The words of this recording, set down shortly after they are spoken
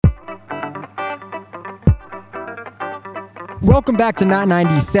Welcome back to Not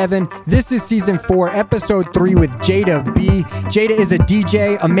 97. This is season 4, episode 3 with Jada B. Jada is a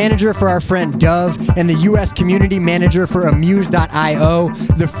DJ, a manager for our friend Dove, and the U.S. community manager for Amuse.io,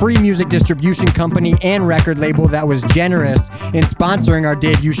 the free music distribution company and record label that was generous in sponsoring our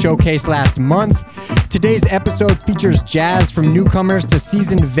debut showcase last month. Today's episode features jazz from newcomers to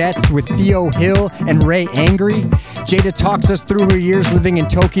seasoned vets with Theo Hill and Ray Angry. Jada talks us through her years living in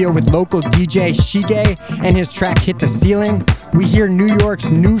Tokyo with local DJ Shige and his track Hit the Ceiling. We hear New York's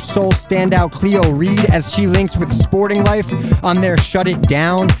new soul standout Cleo Reed as she links with Sporting Life on their Shut It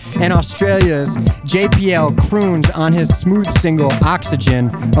Down, and Australia's JPL croons on his smooth single Oxygen,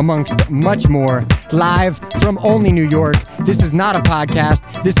 amongst much more. Live from only New York, this is not a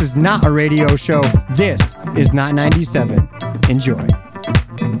podcast, this is not a radio show, this is Not 97. Enjoy.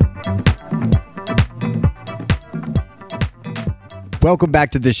 Welcome back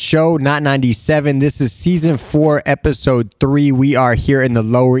to the show, Not 97. This is season 4, episode 3. We are here in the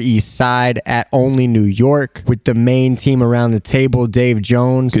Lower East Side at Only New York with the main team around the table. Dave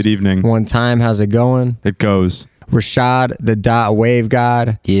Jones. Good evening. One time, how's it going? It goes. Rashad, the dot wave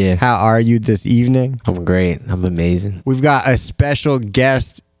god. Yeah. How are you this evening? I'm great. I'm amazing. We've got a special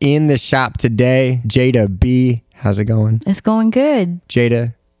guest in the shop today, Jada B. How's it going? It's going good.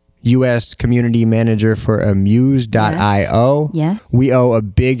 Jada, U.S. community manager for Amuse.io. Yeah. We owe a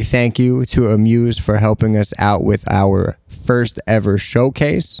big thank you to Amuse for helping us out with our first ever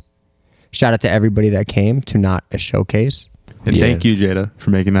showcase. Shout out to everybody that came to Not a Showcase. And thank you, Jada,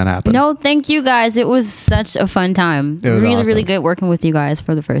 for making that happen. No, thank you guys. It was such a fun time. It was really, awesome. really good working with you guys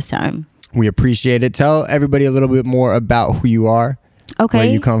for the first time. We appreciate it. Tell everybody a little bit more about who you are, Okay. where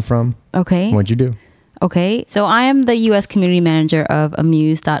you come from, Okay. what'd you do. Okay. So I am the U.S. community manager of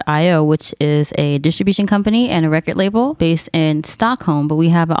Amuse.io, which is a distribution company and a record label based in Stockholm, but we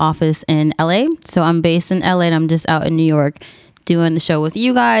have an office in L.A. So I'm based in L.A. and I'm just out in New York doing the show with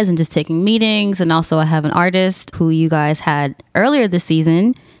you guys and just taking meetings. And also I have an artist who you guys had earlier this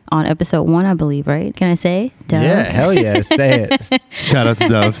season on episode 1, I believe, right? Can I say? Dove? Yeah, hell yeah, say it. Shout out to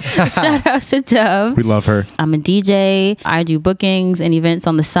Dove. Shout out to Dove. We love her. I'm a DJ. I do bookings and events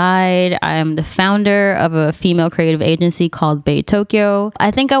on the side. I am the founder of a female creative agency called Bay Tokyo. I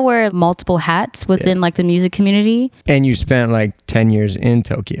think I wear multiple hats within like the music community. And you spent like 10 years in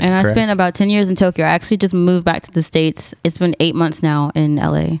Tokyo, And I correct? spent about 10 years in Tokyo. I actually just moved back to the States. It's been 8 months now in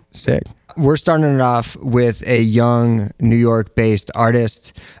LA. Sick. We're starting it off with a young New York-based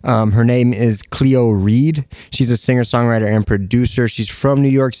artist. Her name is Cleo Reed. She's a singer-songwriter and producer. She's from New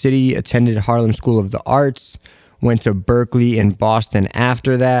York City, attended Harlem School of the Arts, went to Berkeley and Boston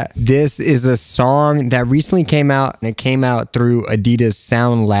after that. This is a song that recently came out, and it came out through Adidas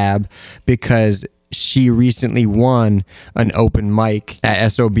Sound Lab because she recently won an open mic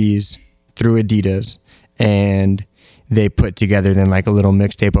at SOBs through Adidas, and they put together then like a little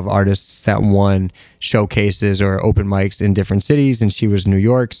mixtape of artists that won showcases or open mics in different cities, and she was New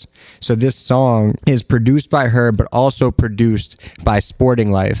York's. So this song is produced by her, but also produced by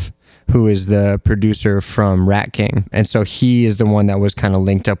Sporting Life, who is the producer from Rat King. And so he is the one that was kind of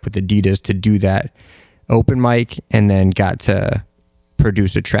linked up with Adidas to do that open mic and then got to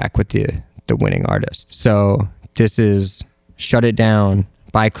produce a track with the winning artist. So this is Shut It Down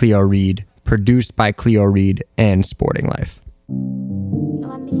by Cleo Reed, produced by Cleo Reed and Sporting Life.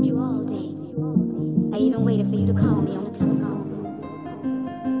 No, I missed you all day. I even waited for you to call me on the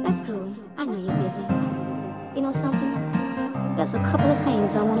telephone. That's cool. I know you're busy. You know something? There's a couple of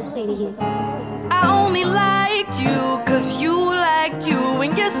things I want to say to you. I only liked you cause you liked you.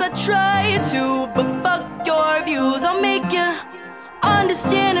 And yes, I tried to, but fuck your views. I'll make you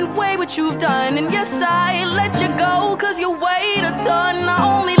understand and weigh what you've done. And yes, I let you go cause you weighed a ton. I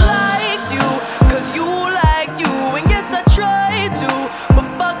only liked you cause you liked you. And yes, I tried to, but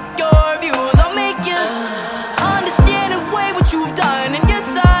fuck your views. I'll make you understand and weigh what you've done. And yes,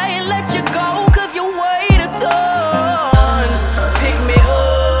 I let you go cause you weighed a ton. Pick me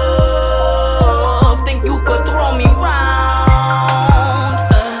up, think you could throw me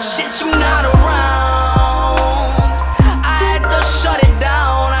round. Shit, you not around. I had to shut it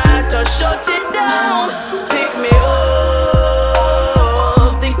down, I had to shut it down. Pick me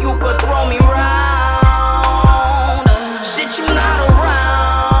up, think you could throw me round. Shit, you not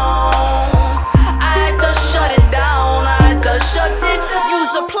around. I had to shut it down, I had to shut it.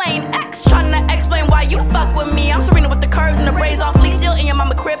 Use a plain X, trying to explain why you fuck with me. I'm Serena with the curves and the braids off leak, still in your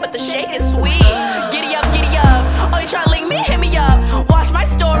mama crib, but the shake is sweet. Giddy up, giddy up. Oh, you try to link me? Hit me up. Watch my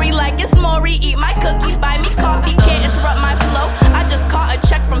story like it's Maury. Eat my cookie, buy me coffee, can't interrupt my flow. I just caught a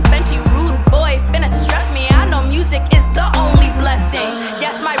check from Fenty, rude boy, finna stress me. I know music is the only blessing.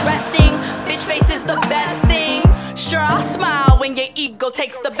 Yes, my resting bitch face is the best thing. sure I'll smile when your ego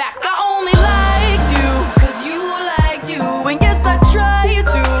takes the back. I only liked you, cause you liked you. And yes, I tried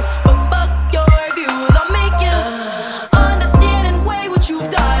to, but fuck your views. I'll make you understand and weigh what you've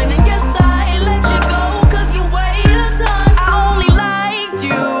done. And yes, I let you go, cause you weighed a ton. I only liked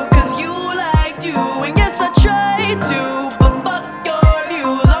you, cause you liked you. And yes, I tried to, but fuck your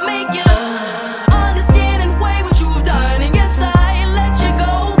views. I'll make you understand and weigh what you've done. And yes, I let you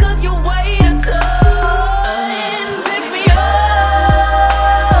go, cause you weighed a ton. Pick me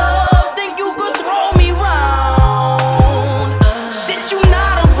up, think you could throw me round. Shit, you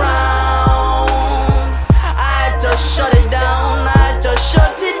not around. I had to shut it down, I had to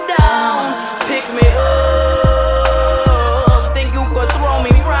shut it down. Pick me up, think you could throw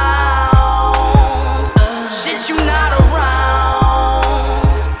me round. Shit, you not around.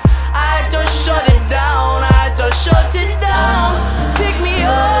 I had to shut it down, I had to shut it down. Pick me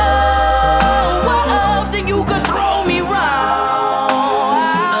up, think you could throw me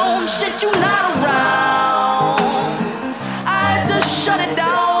round. Shit, you not around. I had to shut it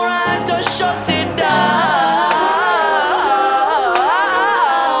down, I had to shut it down.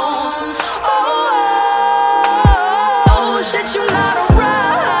 Oh, shit, you not around.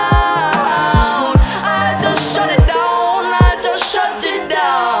 I had to shut it down, I had to shut it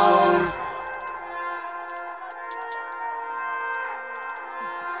down.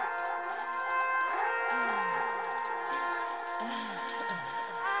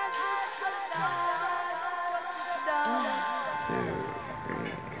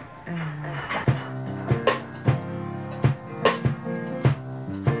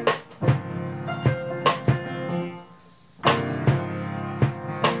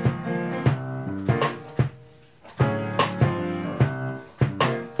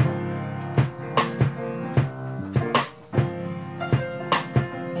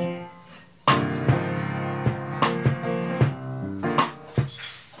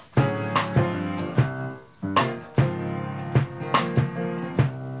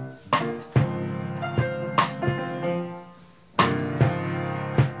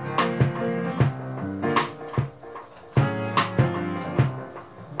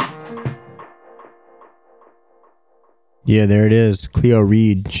 Yeah, there it is. Cleo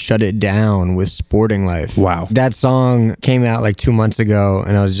Reed, Shut It Down with Sporting Life. Wow. That song came out like 2 months ago,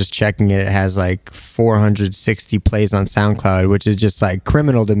 and I was just checking it. It has like 460 plays on SoundCloud, which is just like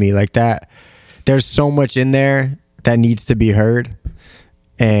criminal to me. Like that, there's so much in there that needs to be heard,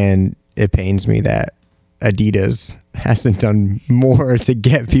 and it pains me that Adidas hasn't done more to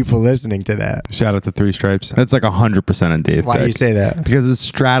get people listening to that. Shout out to Three Stripes. That's like 100% a Dave Why pick. do you say that? Because it's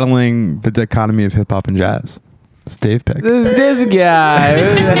straddling the dichotomy of hip hop and jazz. It's Dave pick. This guy.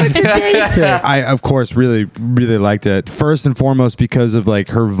 I of course really liked it, first and foremost because of like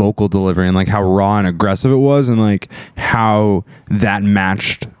her vocal delivery and like how raw and aggressive it was, and like how that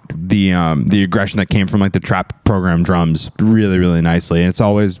matched the aggression that came from like the trap program drums really nicely. And it's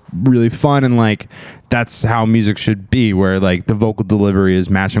always really fun, and like that's how music should be, where like the vocal delivery is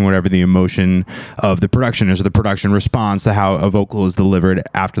matching whatever the emotion of the production is, or the production response to how a vocal is delivered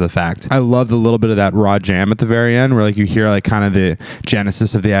after the fact. I loved a little bit of that raw jam at the very end, where like you hear like kind of the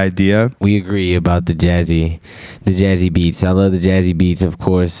genesis of the idea. We agree about the jazzy beats. I love the jazzy beats, of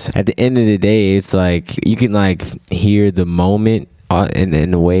course. At the end of the day, it's like you can like hear the moment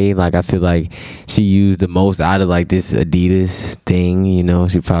in a way. Like I feel like she used the most out of like this Adidas thing, you know.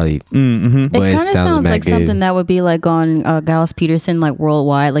 She probably It kind of sounds like something that would be like on Gallus Peterson, like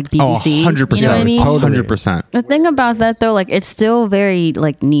worldwide, like BBC. 100%. You know what I mean? 100%. The thing about that though, like it's still very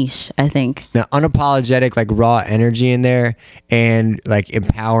like niche, I think. The unapologetic, like raw energy in there, and like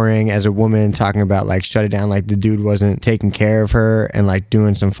empowering as a woman, talking about like shut it down, like the dude wasn't taking care of her and like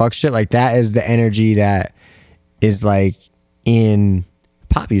doing some fuck shit. Like that is the energy that is like in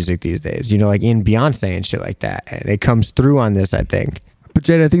pop music these days, you know, like in Beyonce and shit like that. And it comes through on this, I think. But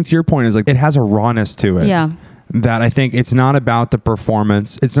Jade, I think to your point is like it has a rawness to it. Yeah. That I think it's not about the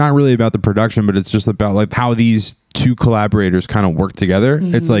performance. It's not really about the production, but it's just about like how these two collaborators kind of work together.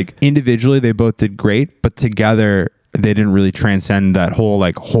 Mm-hmm. It's like individually they both did great, but together they didn't really transcend that whole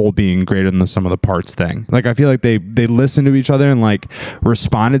like whole being greater than the sum of the parts thing. Like I feel like they listened to each other and like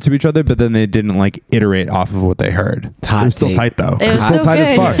responded to each other, but then they didn't like iterate off of what they heard. It was still tight though. It was still tight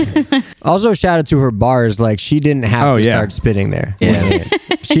good. as fuck. Also, shout out to her bars. Like she didn't have to start spitting there. Yeah.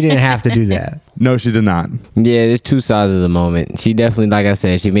 She didn't have to do that. No, she did not. Yeah, there's two sides of the moment. She definitely, like I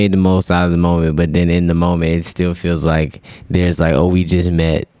said, she made the most out of the moment, but then in the moment it still feels like there's like, oh, we just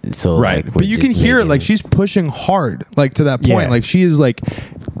met. So right. like, but you can hear it, like she's pushing hard, like to that point. Yeah. Like she is like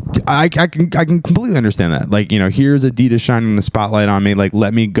I can completely understand that. Like, you know, here's Adidas shining the spotlight on me. Like,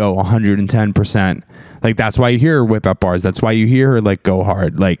 let me go 110%. Like, that's why you hear her whip up bars. That's why you hear her like go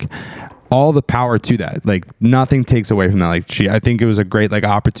hard. Like, all the power to that. Like, nothing takes away from that. Like, I think it was a great like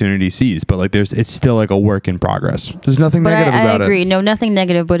opportunity seized, but like it's still like a work in progress. There's nothing negative about it. I agree. No, nothing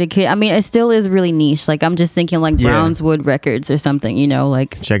negative, but it could, I mean, it still is really niche. Like, I'm just thinking like Brownswood Records or something, you know,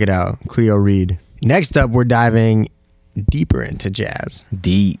 like. Check it out. Cleo Reed. Next up, we're diving deeper into jazz.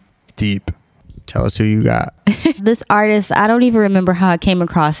 Deep. Tell us who you got. This artist, I don't even remember how I came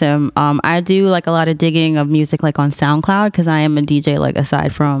across him. I do like a lot of digging of music like on SoundCloud because I am a DJ, like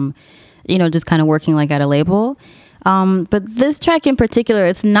aside from, you know, just kind of working like at a label. But this track in particular,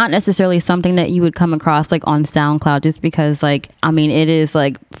 it's not necessarily something that you would come across like on SoundCloud just because like, I mean, it is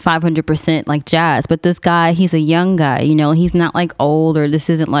like 500% like jazz, but this guy, he's a young guy, you know, he's not like old or this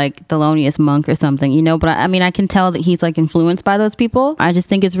isn't like Thelonious Monk or something, you know, but I mean, I can tell that he's like influenced by those people. I just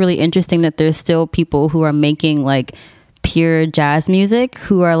think it's really interesting that there's still people who are making like pure jazz music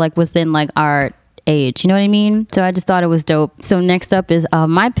who are like within like our age, you know what I mean? So I just thought it was dope. So next up is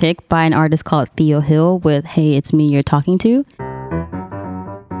my pick by an artist called Theo Hill with Hey, It's Me You're Talking To.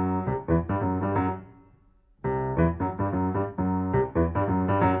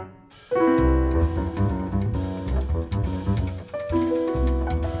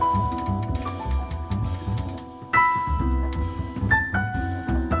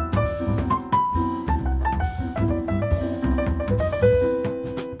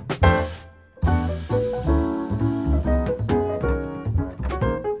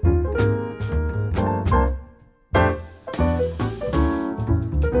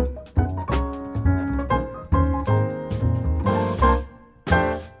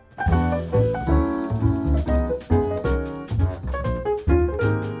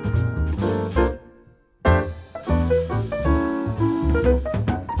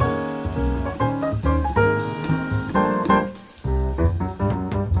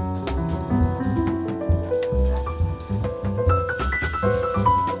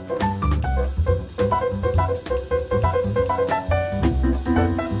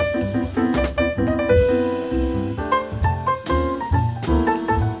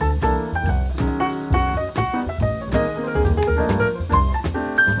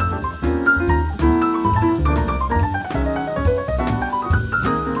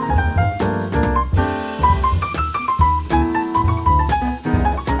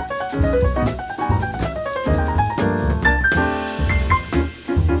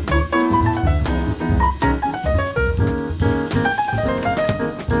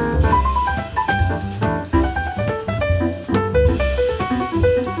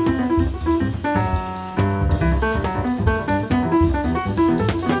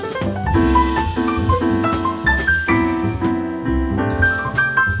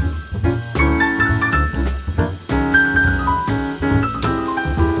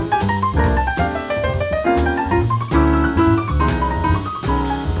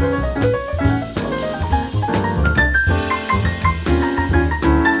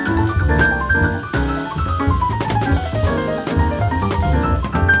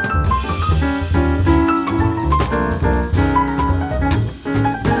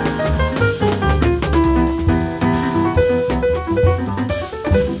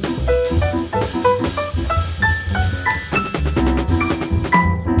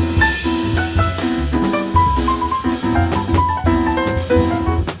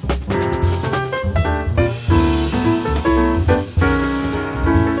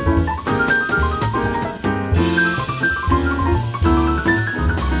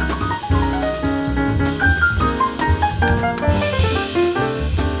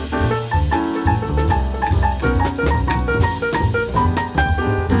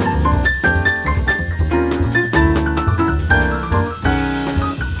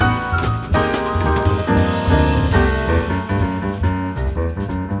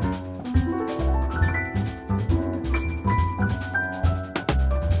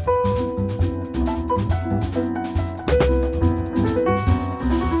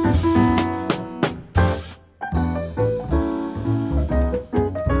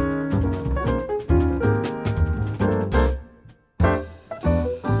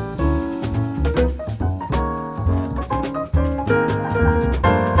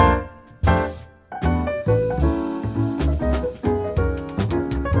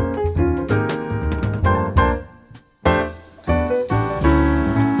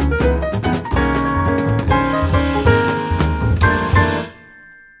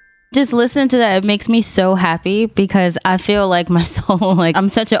 Just listening to that, it makes me so happy because I feel like my soul, like I'm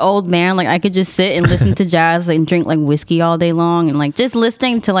such an old man. Like I could just sit and listen to jazz and drink like whiskey all day long. And like just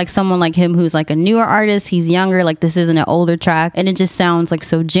listening to like someone like him who's like a newer artist, he's younger, like this isn't an older track. And it just sounds like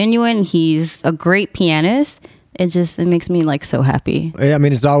so genuine. He's a great pianist. It makes me like so happy. I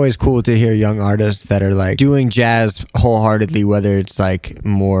mean, it's always cool to hear young artists that are like doing jazz wholeheartedly, whether it's like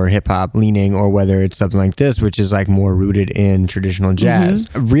more hip hop leaning or whether it's something like this, which is like more rooted in traditional jazz.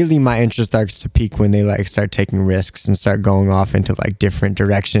 Really, my interest starts to peak when they like start taking risks and start going off into like different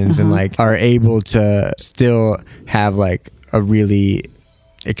directions and like are able to still have like a really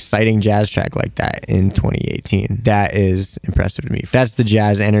exciting jazz track like that in 2018. That is impressive to me. That's the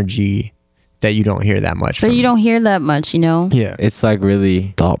jazz energy that you don't hear that much But from. you don't hear that much, you know? Yeah. It's like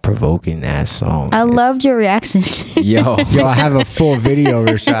really thought-provoking ass song. I loved your reaction. Yo, Yo, I have a full video,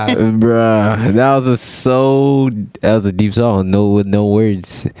 Rashad. bruh, that was a deep song. No, with no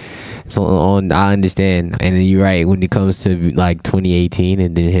words. So I understand, and then you're right when it comes to like 2018,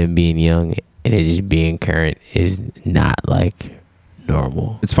 and then him being young and it just being current is not like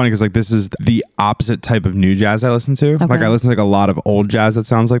normal. It's funny because like this is the opposite type of new jazz I listen to. Okay. Like I listen to like a lot of old jazz that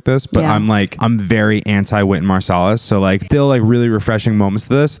sounds like this, but Yeah. I'm very anti Wynton Marsalis. So like still like really refreshing moments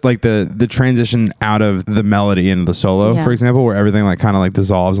to this, like the transition out of the melody into the solo, Yeah. for example, where everything like kind of like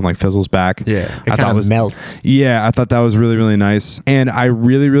dissolves and like fizzles back. Yeah. It I kind thought of melts. Yeah, I thought that was really, really nice. And I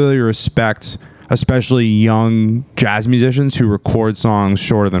really, really respect especially young jazz musicians who record songs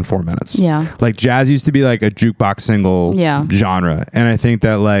shorter than 4 minutes. Yeah. Like jazz used to be like a jukebox single Yeah. genre. And I think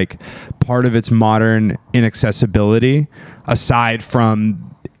that like part of its modern inaccessibility, aside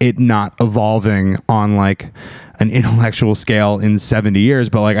from it not evolving on like an intellectual scale in 70 years,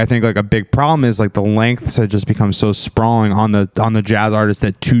 but like I think like a big problem is like the lengths have just become so sprawling on the jazz artists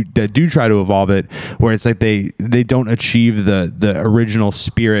that do try to evolve it, where it's like they don't achieve the original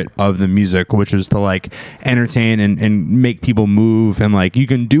spirit of the music, which is to like entertain and make people move, and like you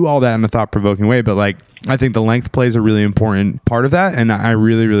can do all that in a thought-provoking way, but like I think the length plays a really important part of that, and I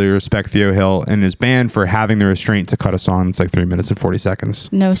really, really respect Theo Hill and his band for having the restraint to cut a song that's like 3 minutes and 40 seconds.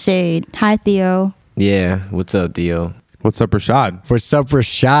 No shade. Hi, Theo. Yeah, what's up, Dio? What's up, Rashad? What's up,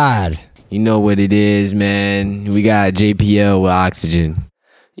 Rashad? You know what it is, man. We got JPL with Oxygen.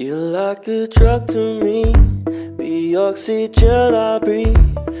 You're like a drug to me, the oxygen I breathe.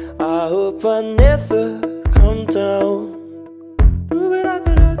 I hope I never come down.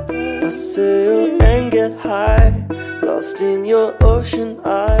 I sail and get high, lost in your ocean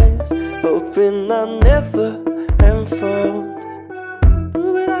eyes, hoping I never am found.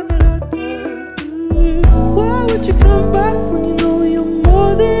 Why would you come back when you know you're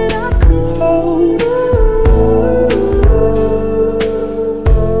more than I can hold?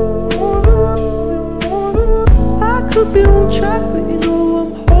 I could be on track, but you know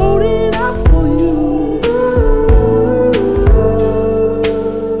I'm holding out for you.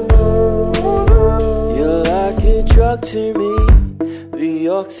 You're like a drug to me, the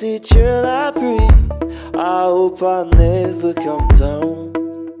oxygen I breathe. I hope I never come down.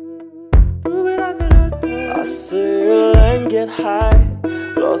 I sail and get high,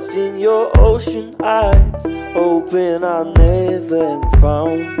 lost in your ocean eyes, hoping I never am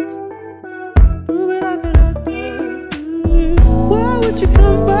found. Why would you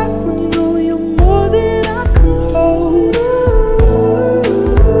come back when you know you're more than I can hold?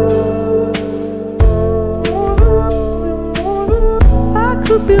 I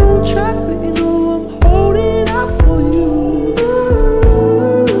could be on track, but you know I'm holding out for you.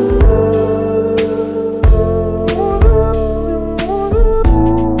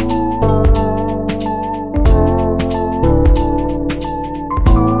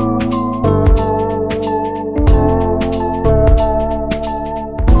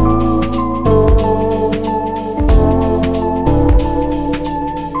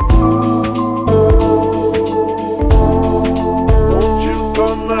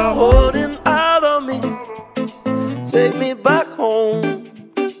 Holding out on me, take me back home.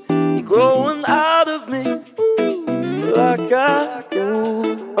 You're growing out of me, like I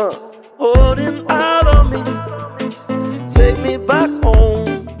do. Holding out on me, take me back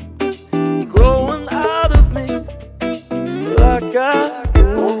home. You're growing out of me, like I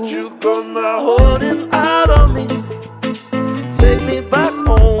do. Won't you go now? Holding out on me, take me back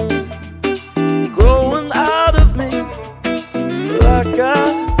home. You're growing out of me, like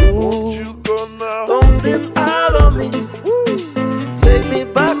I do. Dumping out on me, take me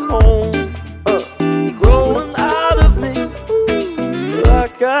back home. Growing out of me,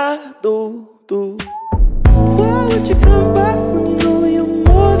 like I do. Why would you come back when you know you're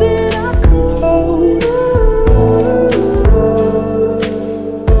more than I can hold?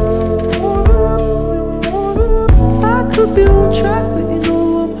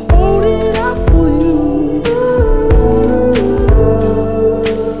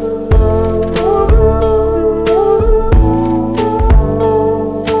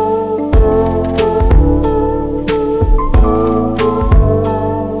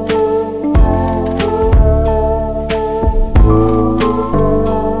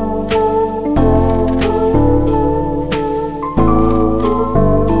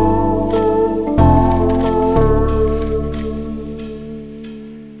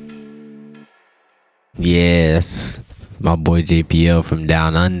 That's my boy JPL from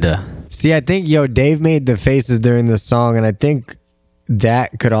Down Under. See, I think Dave made the faces during the song, and I think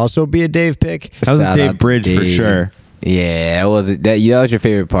that could also be a Dave pick. That was Shout a Dave out bridge for Dave. sure. Yeah, that was your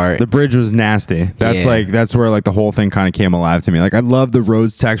favorite part. The bridge was nasty. That's Yeah. that's where like the whole thing kind of came alive to me. Like I love the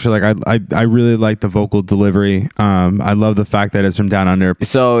Rhodes texture. Like I really like the vocal delivery. I love the fact that it's from Down Under.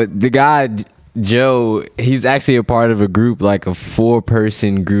 So the guy Joe, he's actually a part of a group, like a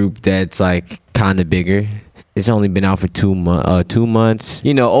 4-person group that's like kind of bigger. It's only been out for 2 months.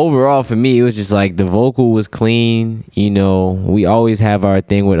 Overall for me, it was just like the vocal was clean. We always have our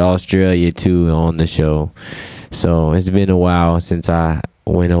thing with Australia too on the show. So it's been a while since I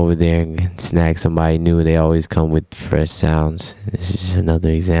went over there and snagged somebody new. They always come with fresh sounds. This is just another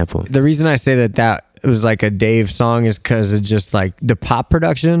example. The reason I say that it was like a Dave song is because it's just like the pop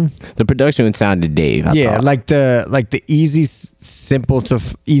production. The production sounded Dave. I thought. Like the easy, simple to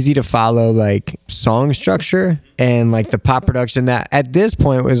easy to follow like song structure, and like the pop production that at this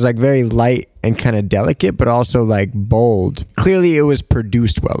point was like very light and kind of delicate, but also like bold. Clearly, it was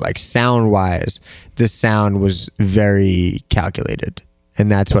produced well. Like sound wise, the sound was very calculated,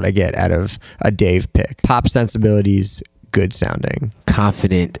 and that's what I get out of a Dave pick. Pop sensibilities, good sounding,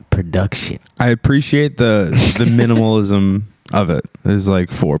 confident production. I appreciate the minimalism of it. There's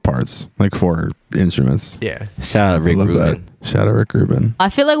like 4 parts, like 4 instruments. Yeah. Shout out Rick Love Rubin. that. Shout out Rick Rubin. I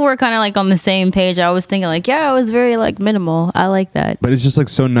feel like we're kind of like on the same page. I was thinking like, yeah, it was very like minimal. I like that. But it's just like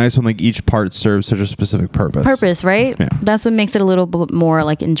so nice when like each part serves such a specific purpose. Right? Yeah. That's what makes it a little bit more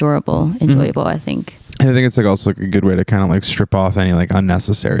like enjoyable, I think. And I think it's like also like a good way to kind of like strip off any like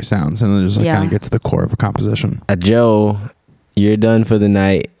unnecessary sounds and then just like Yeah. kind of get to the core of a composition. Joe, you're done for the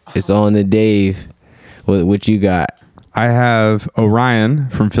night. It's on to Dave. What you got? I have Orion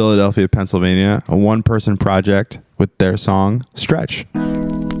from Philadelphia, Pennsylvania, a 1-person project with their song Stretch.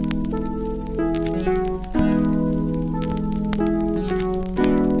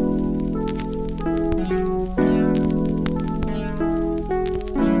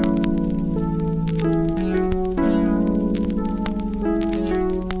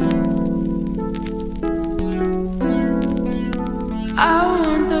 I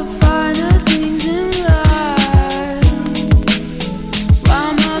want the finer things in life.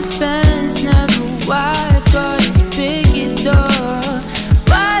 While my fence never wide, but it's picket door.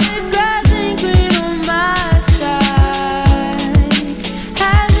 Why the grass ain't green on my side?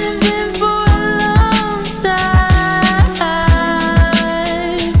 Hasn't been for a long time.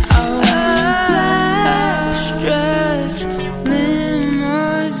 Oh, stretch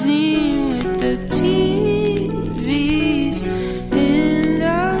limousine with the TVs in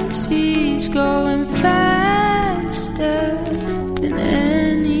the seats, going faster than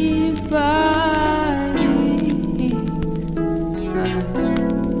anybody.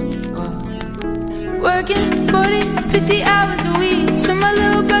 Working 40, 50 hours a week, so my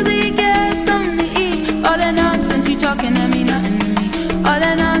little brother you get something to eat. All that nonsense you talking, that mean nothing to me. All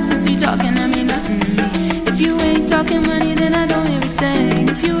that nonsense you talking, that mean nothing to me. If you ain't talking money, then I don't hear a thing.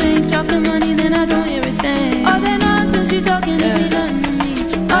 If you ain't talking money, then I don't hear a thing. All that nonsense you talking, it mean nothing to me.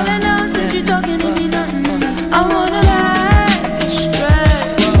 All that nonsense you talking, it mean nothing to me. I wanna like a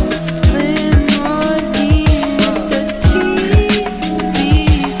stretch limousine with the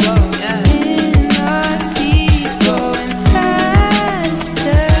TVs in the seats, going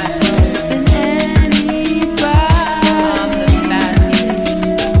faster than anybody. I'm the fastest.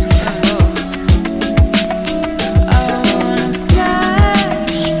 I wanna like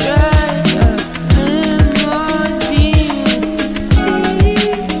a stretch limousine with the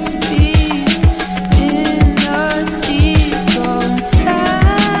TVs in the seats, going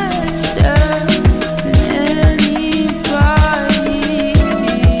faster than anybody.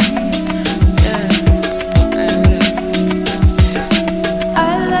 I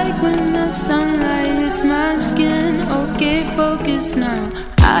like when the sunlight hits my skin. Okay, focus now.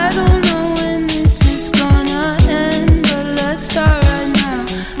 I don't know when this is gonna end, but let's start right now.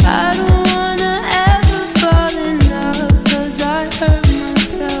 I don't wanna ever fall in love, 'cause I hurt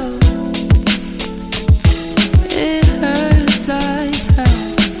myself. It hurts like hell.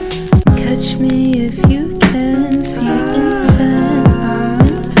 Catch me if you can, feel insane. I'm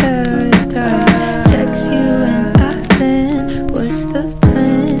in paradise. Text you and I land. What's the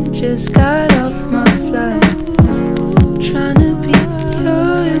plan? Just got off my flight. Tryna be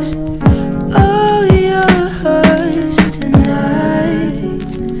yours, oh yours tonight.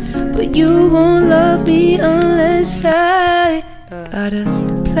 But you won't love me unless I got a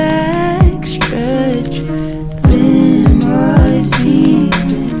black stretch limousine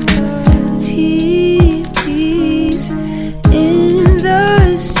with TVs in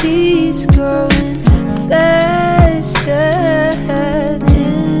the seats, going fast.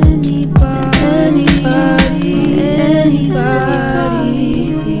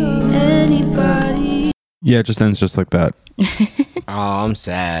 Yeah, it just ends just like that. Oh, I'm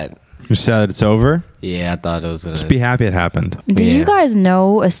sad. You're sad it's over? Yeah, I thought it was gonna. Just be happy it happened. Do Yeah. you guys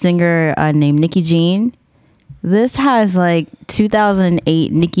know a singer named Nicki Jean? This has like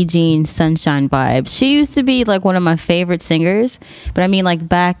 2008 Nicki Jean Sunshine vibes. She used to be like one of my favorite singers, but I mean like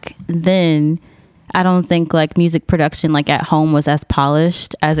back then, I don't think like music production like at home was as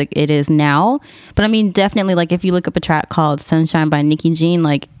polished as it is now. But I mean definitely like if you look up a track called Sunshine by Nicki Jean,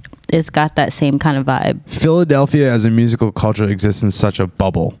 like it's got that same kind of vibe. Philadelphia as a musical culture exists in such a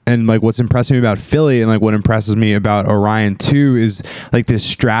bubble. And like what's impressed me about Philly and like what impresses me about Orion too is like this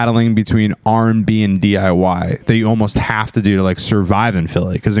straddling between R&B and DIY that you almost have to do to like survive in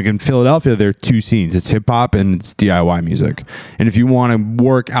Philly. Because like in Philadelphia, there are two scenes. It's hip hop and it's DIY music. And if you want to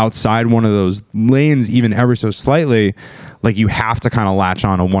work outside one of those lanes even ever so slightly, like you have to kind of latch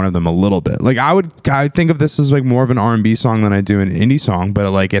on to one of them a little bit. Like I think of this as like more of an R&B song than I do an indie song,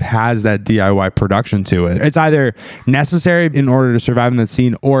 but like it has that DIY production to it. It's either necessary in order to survive in that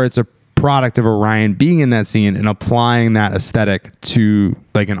scene, or it's a product of Orion being in that scene and applying that aesthetic to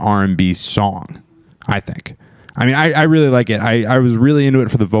like an R&B song, I think. I mean, I really like it. I was really into it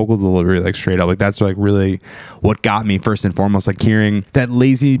for the vocal delivery, like straight up. Like that's like really what got me first and foremost, like hearing that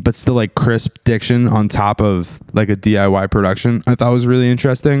lazy but still like crisp diction on top of like a DIY production. I thought was really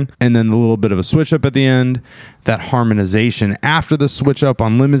interesting. And then the little bit of a switch up at the end, that harmonization after the switch up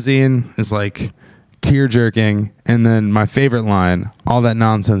on Limousine is like tear jerking. And then my favorite line, all that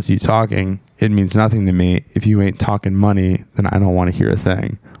nonsense you talking, it means nothing to me. If you ain't talking money, then I don't want to hear a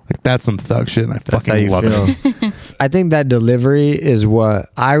thing. Like that's some thug shit and I fucking love it. I think that delivery is what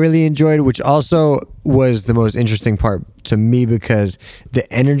I really enjoyed, which also was the most interesting part to me because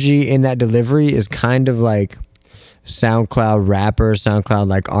the energy in that delivery is kind of like SoundCloud rapper, SoundCloud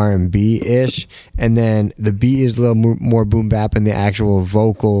like R&B ish, and then the beat is a little more boom bap and the actual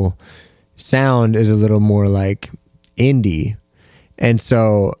vocal sound is a little more like indie. And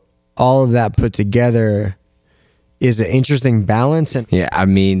so all of that put together is an interesting balance. And Yeah, I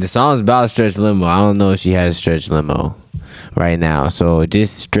mean, the song's about Stretch Limo. I don't know if she has Stretch Limo right now. So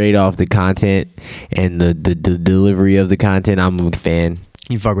just straight off the content and the delivery of the content, I'm a fan.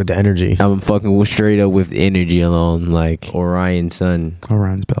 you fuck with the energy. I'm fucking straight up with energy alone, like Orion Sun.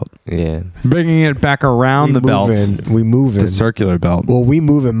 Orion's belt. Yeah. Bringing it back around the belt. We moving. The circular belt. Well, we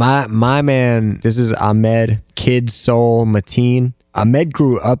moving. My man, this is Ahmed Kid Soul Mateen. Ahmed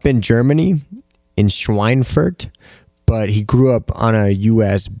grew up in Germany, in Schweinfurt, but he grew up on a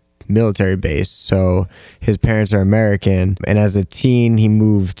U.S. military base, so his parents are American. And as a teen, he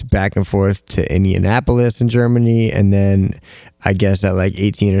moved back and forth to Indianapolis in Germany, and then I guess at like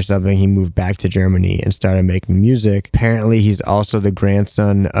 18 or something, he moved back to Germany and started making music. Apparently, he's also the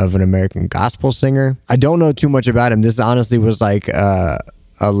grandson of an American gospel singer. I don't know too much about him. This honestly was like a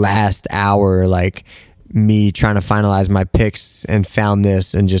last hour, like me trying to finalize my picks and found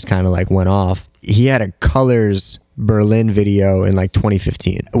this and just kind of like went off. He had a Colors Berlin video in like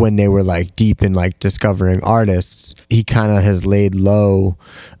 2015 when they were like deep in like discovering artists. He kind of has laid low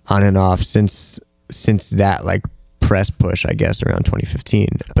on and off since that like press push, I guess, around 2015.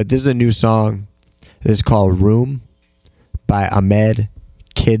 But this is a new song. This is called Room by Ahmed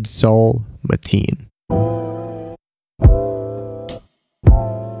Kid Soul Mateen.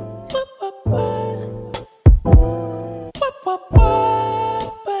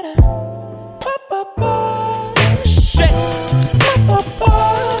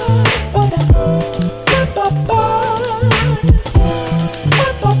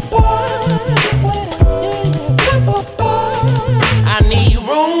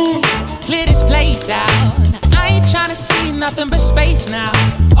 I ain't tryna see nothing but space now.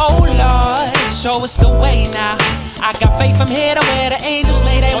 Oh Lord, show us the way now. I got faith from here to where the angels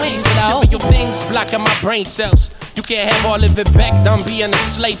lay their wings low. Your things blocking my brain cells. You can't have all of it back, done being a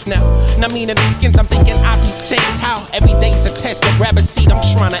slave now. And I mean in the skins, I'm thinking out these chains. How every day's a test, to grab a seat, I'm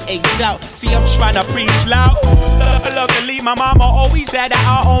trying to ace out. See, I'm trying to preach loud. Luckily, my mama always had her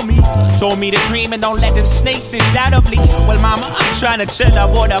eye on me. Told me to dream and don't let them snakes in that of me. Well, mama, I'm trying to chill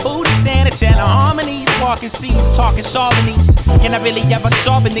up with a Buddha stand and channel harmonies. Walking seas, talking solvenies. Can I really ever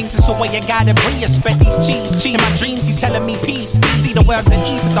solve things? It's the way I gotta respect these cheese. In my dreams, he's telling me peace. See the world's at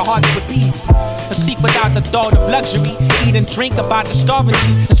ease if the heart's with peace. A seek without the thought of luxury. Eat and drink about the starving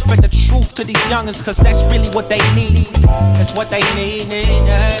G. And spread the truth to these youngins, cause that's really what they need. That's what they need.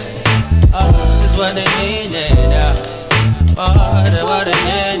 That's what they need. That's what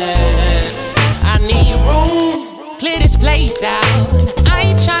they need. I need room. Clear this place out. I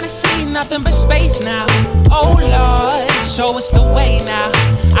ain't tryna see nothing but space now. Oh Lord, show us the way now.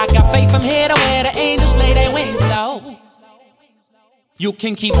 I got faith from here to where the angels lay their wings low. You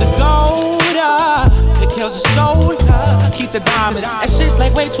can keep the gold It kills the soul. Keep the diamonds. That shit's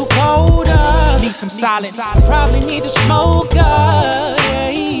like way too cold. Need some silence. Probably need to smoke.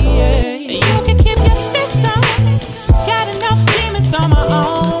 You can keep your sisters. Got enough demons on my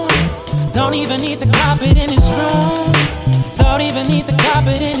own. Don't even need the carpet in this room. Don't even need the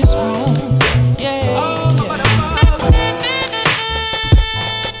carpet in this room.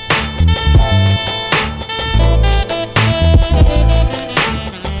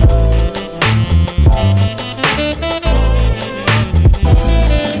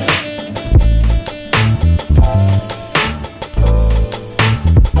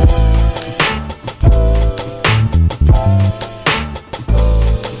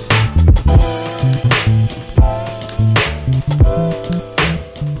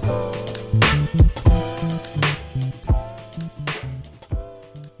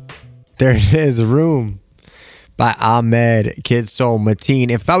 There it is, Room by Ahmed Kid Soul Mateen.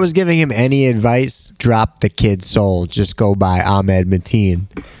 If I was giving him any advice, drop the Kid Soul. Just go by Ahmed Mateen.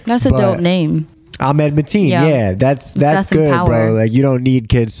 That's a dope name. Ahmed Mateen, yeah. That's good, bro. Like, you don't need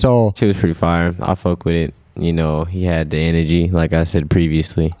Kid Soul. She was pretty fire. I fuck with it. You know, he had the energy, like I said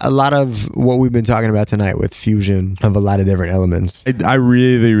previously. A lot of what we've been talking about tonight with fusion of a lot of different elements. I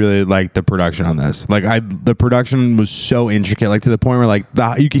really, really like the production on this. Like, the production was so intricate, like to the point where like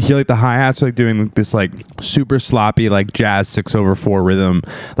you could hear like the hi-hats like doing this like super sloppy like jazz 6/4 rhythm,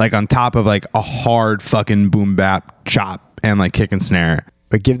 like on top of like a hard fucking boom bap chop and like kick and snare.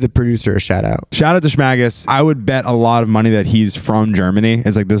 But give the producer a shout out. Shout out to Schmagus. I would bet a lot of money that he's from Germany.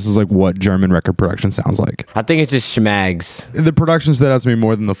 It's like, this is like what German record production sounds like. I think it's just Schmags. The production stood out to me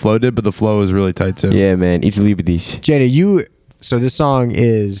more than the flow did, but the flow is really tight too. Yeah, man. Ich liebe dich. Jada, so this song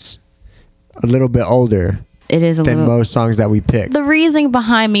is a little bit older. It is than most songs that we pick. The reason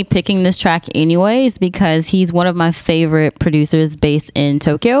behind me picking this track anyway is because he's one of my favorite producers based in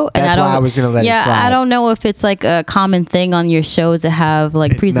Tokyo. And That's why I was going to let it slide. I don't know if it's like a common thing on your show to have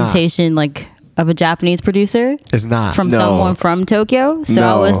like presentation like of a Japanese producer. It's not. From someone from Tokyo. So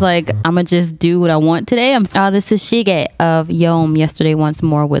I was like, I'm going to just do what I want today. This is Shige of Yom Yesterday Once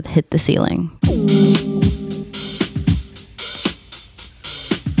More with Hit the Ceiling.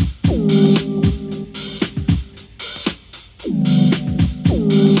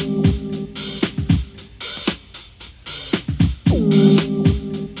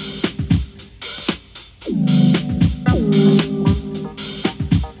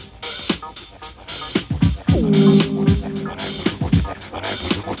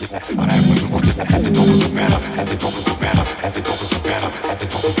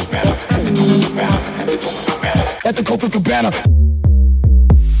 At the Copacabana.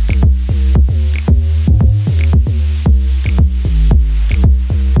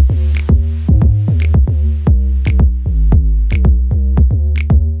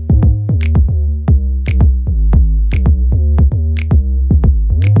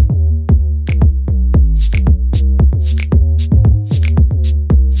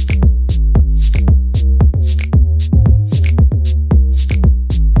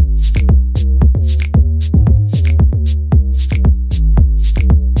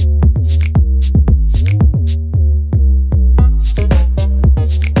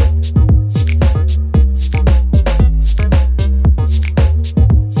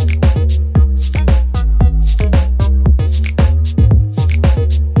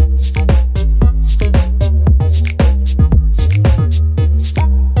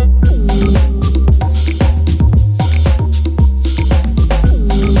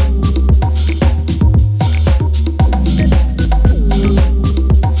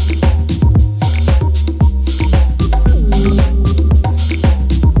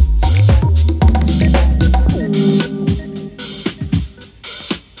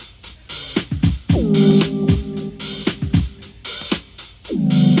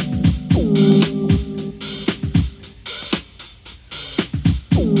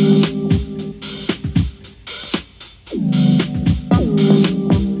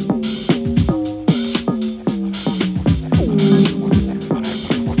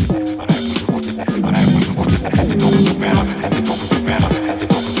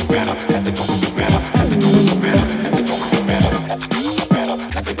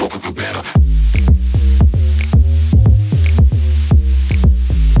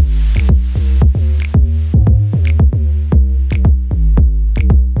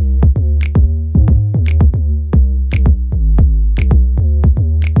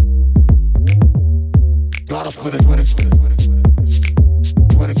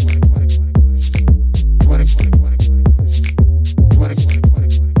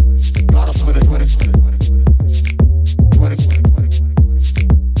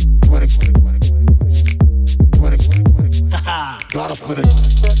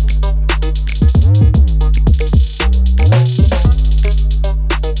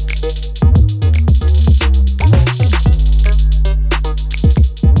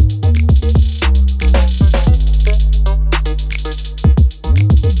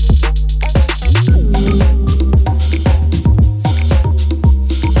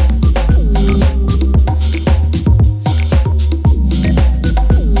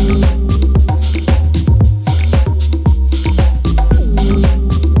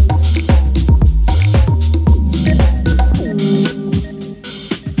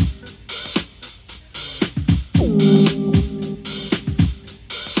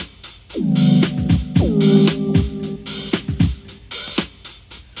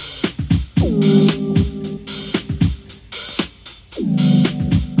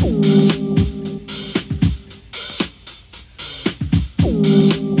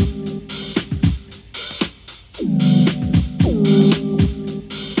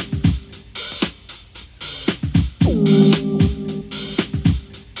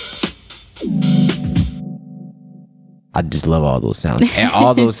 just love all those sounds. And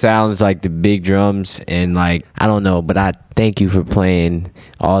all those sounds, like the big drums and like, I don't know, but I thank you for playing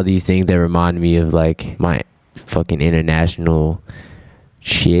all these things that remind me of like my fucking international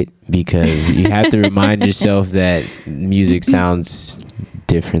shit, because you have to remind yourself that music sounds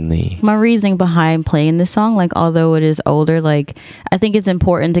differently. My reasoning behind playing this song, like although it is older, like I think it's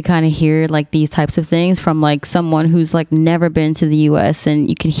important to kind of hear like these types of things from like someone who's like never been to the US, and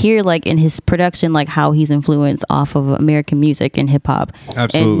you can hear like in his production like how he's influenced off of American music and hip hop.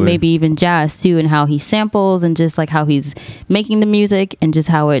 Absolutely. And maybe even jazz too, and how he samples and just like how he's making the music and just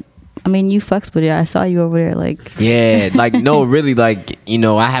how it, I mean, you fucks with it. I saw you over there like Yeah, like no, really, like, you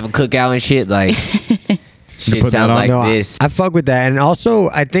know, I have a cookout and shit, like shit put that sounds on? like No, this. I fuck with that. And also,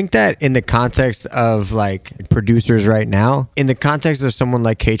 I think that in the context of like producers right now, in the context of someone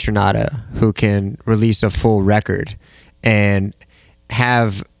like Kaytranada, who can release a full record and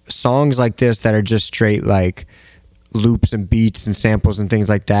have songs like this that are just straight like loops and beats and samples and things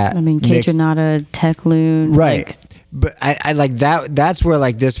like that. I mean, mixed- Kaytranada, Tech Loon. Right. Like, But I like that. That's where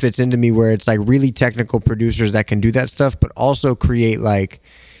like this fits into me, where it's like really technical producers that can do that stuff, but also create like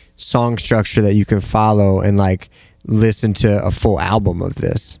song structure that you can follow and like listen to a full album of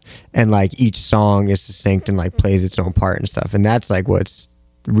this. And like each song is succinct and like plays its own part and stuff. And that's like what's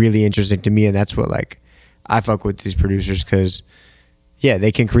really interesting to me. And that's what like I fuck with these producers, because yeah,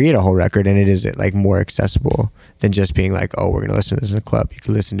 they can create a whole record and it is like more accessible than just being like, oh, we're going to listen to this in a club. You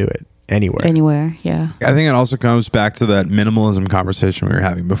can listen to it anywhere. yeah. I think it also comes back to that minimalism conversation we were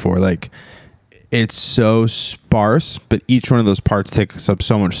having before. Like, it's so sparse, but each one of those parts takes up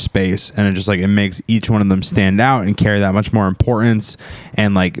so much space, and it just like it makes each one of them stand out and carry that much more importance.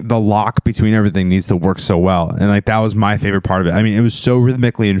 And like the lock between everything needs to work so well. And like that was my favorite part of it. I mean, it was so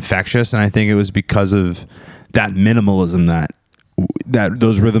rhythmically infectious, and I think it was because of that minimalism that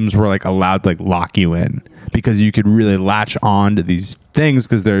those rhythms were like allowed to like lock you in, because you could really latch on to these things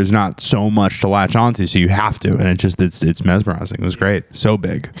because there's not so much to latch onto, so you have to, and it's mesmerizing. It was great. So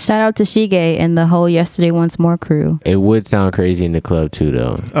big. Shout out to Shige and the whole Yesterday Once More crew. It would sound crazy in the club too,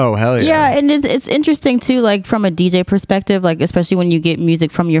 though. Oh, hell yeah. Yeah, and it's interesting too, like from a DJ perspective, like especially when you get music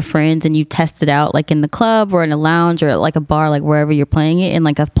from your friends and you test it out like in the club or in a lounge or like a bar, like wherever you're playing it. And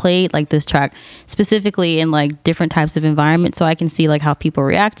like I've played like this track specifically in like different types of environments, so I can see like how people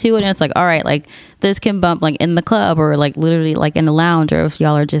react to it. And it's like, all right, like this can bump like in the club or like literally like in the lounge, or if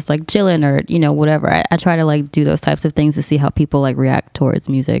y'all are just like chilling or, you know, whatever. I try to like do those types of things to see how people like react towards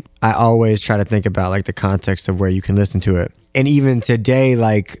music. I always try to think about like the context of where you can listen to it. And even today,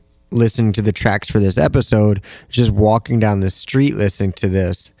 like listening to the tracks for this episode, just walking down the street listening to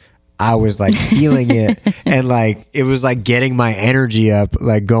this, I was like feeling it, and like it was like getting my energy up,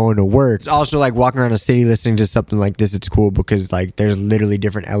 like going to work. It's also like walking around a city listening to something like this. It's cool because like there's literally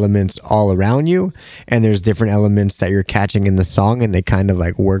different elements all around you, and there's different elements that you're catching in the song, and they kind of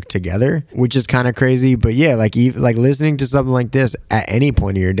like work together, which is kind of crazy. But yeah, like like listening to something like this at any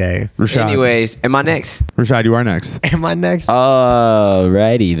point of your day. Rashad. Anyways, am I next? Rashad, you are next. Am I next?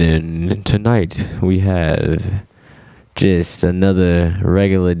 Alrighty then. Tonight we have just another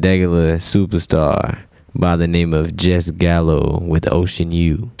regular degular superstar by the name of Jess Gallo with Ocean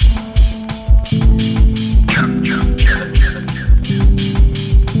U.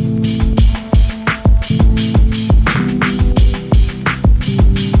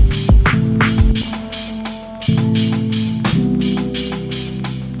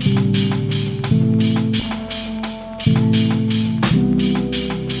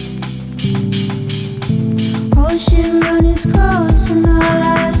 Ocean run its course and all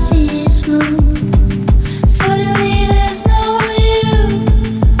I see is blue. Suddenly there's no you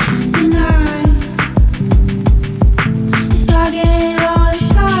and I. If I get all the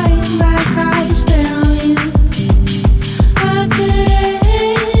time back I spent on you, I could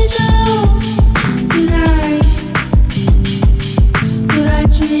hate you tonight. But I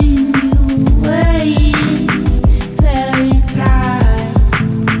dream you away, paradise.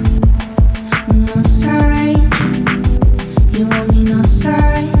 No sign. You want me no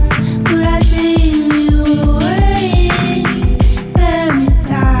side, but I dream you away,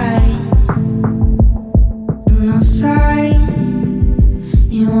 paradise. No side,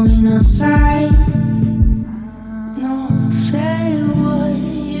 you want me no side. No, say what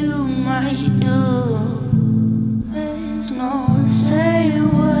you might do. There's no say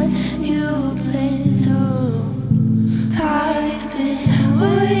what you've been through. I've been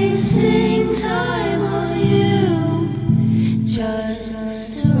wasting time on you,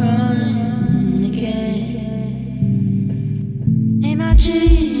 just to run again. And I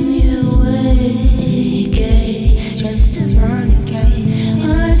dream you away again, just to run again.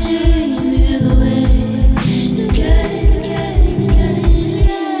 And I dream you away again, again.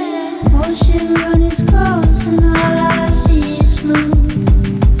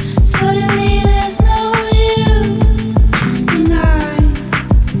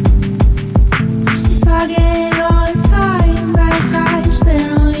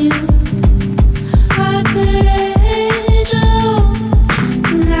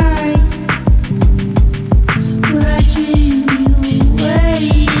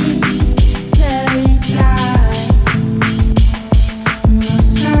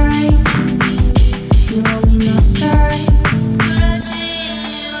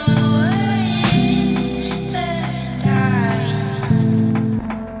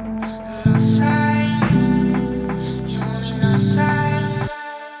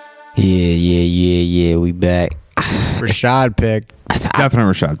 Yeah. We back. Rashad pick.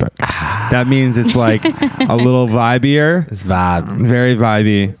 Definitely Rashad pick. That means it's like a little vibier. It's vibe. Very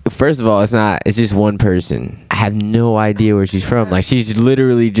vibey. First of all, it's just one person. I have no idea where she's from. Like, she's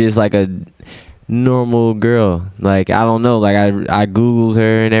literally just like a normal girl. Like, I don't know. Like, I Googled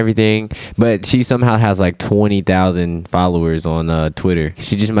her and everything, but she somehow has like 20,000 followers on Twitter.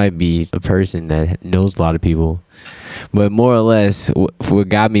 She just might be a person that knows a lot of people. But more or less, what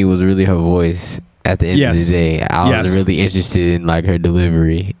got me was really her voice. At the end of the day, I was really interested in like her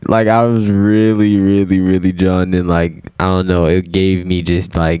delivery. Like, I was really drawn in. Like, I don't know, it gave me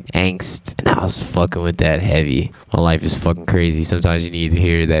just like angst, and I was fucking with that heavy. My life is fucking crazy. Sometimes you need to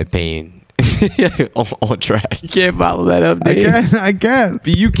hear that pain on track. You can't follow that up, Dave. I can.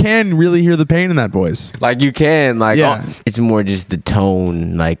 But you can really hear the pain in that voice. Like, you can. Like, it's more just the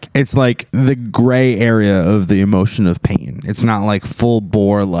tone. Like, it's like the gray area of the emotion of pain. It's not like full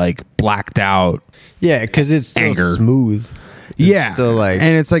bore, like blacked out. Yeah, because it's still anger. Smooth. Yeah, still like,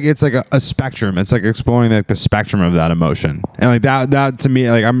 and it's like a spectrum. It's like exploring like the spectrum of that emotion, and like that to me,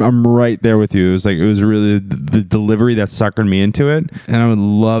 like I'm right there with you. It was really the delivery that suckered me into it, and I would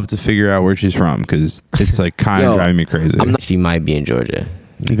love to figure out where she's from because it's like kind of driving me crazy. She might be in Georgia.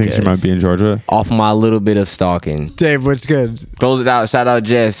 You think she might be in Georgia? Off my little bit of stalking. Dave, what's good? Close it out. Shout out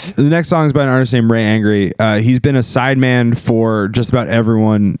Jess. The next song is by an artist named Ray Angry. He's been a sideman for just about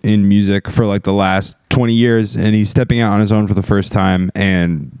everyone in music for like the last 20 years, and he's stepping out on his own for the first time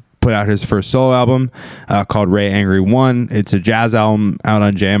and put out his first solo album called Ray Angry 1. It's a jazz album out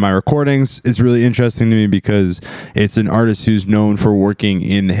on JMI Recordings. It's really interesting to me because it's an artist who's known for working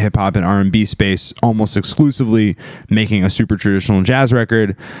in the hip hop and R&B space almost exclusively, making a super traditional jazz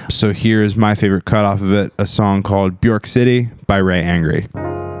record. So here's my favorite cut off of it, a song called Bjork City by Ray Angry.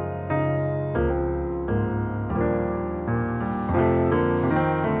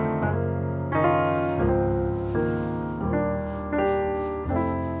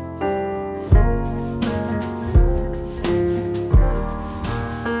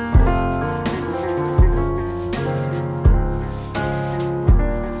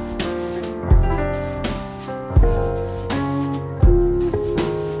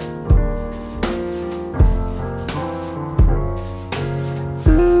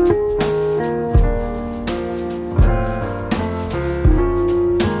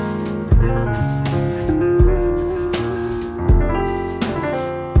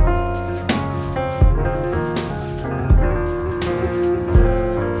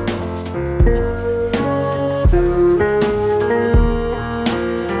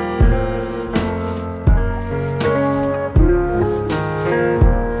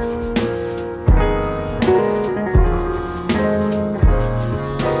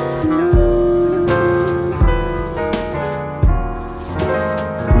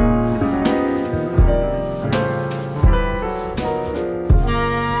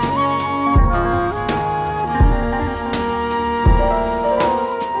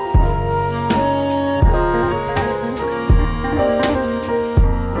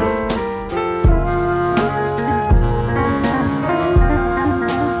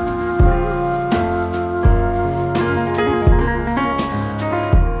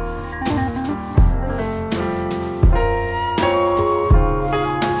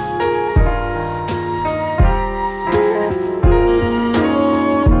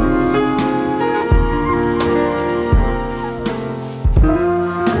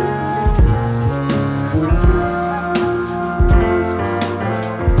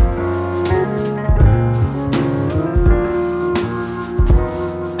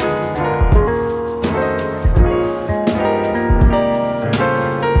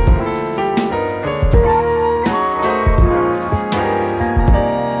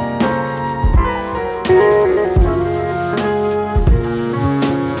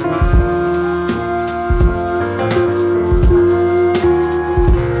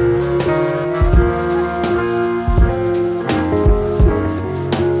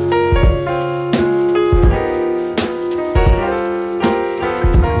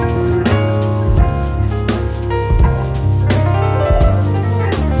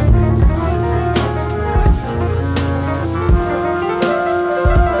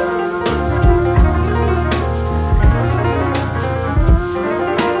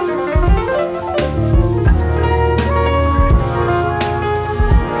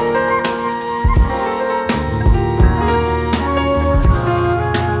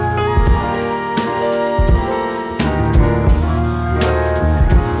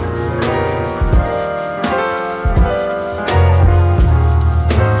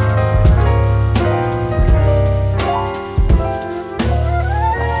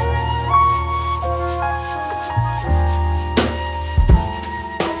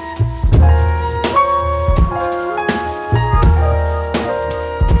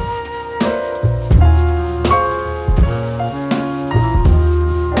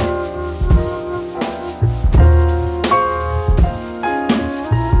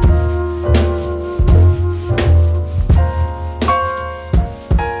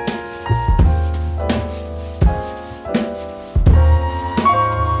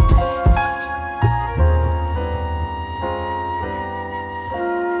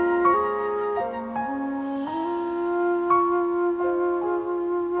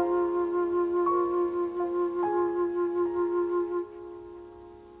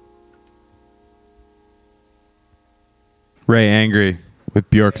 Ray Angry with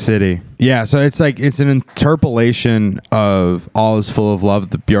Bjork City. Yeah, so it's like it's an interpolation of All Is Full of Love,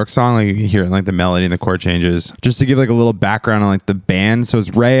 the Bjork song. Like you can hear it in like the melody and the chord changes. Just to give like a little background on like the band. So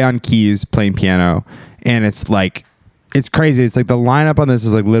it's Ray on keys playing piano, and it's like it's crazy. It's like the lineup on this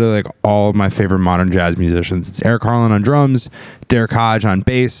is like literally like all of my favorite modern jazz musicians. It's Eric Harlan on drums, Derek Hodge on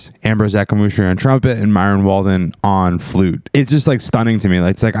bass, Ambrose Akamushi on trumpet, and Myron Walden on flute. It's just like stunning to me.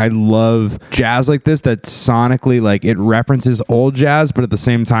 Like it's like I love jazz like this that sonically like it references old jazz, but at the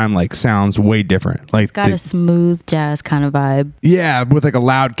same time like sounds way different. Like It's got a smooth jazz kind of vibe. yeah, with like a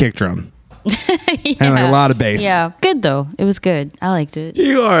loud kick drum. And like a lot of bass. Yeah, good though. It was good. I liked it.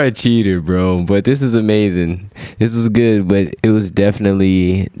 You are a cheater, bro. But this is amazing. This was good, but it was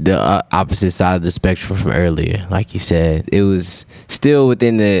definitely the opposite side of the spectrum from earlier. Like you said, it was still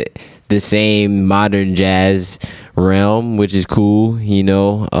within the same modern jazz realm, which is cool. You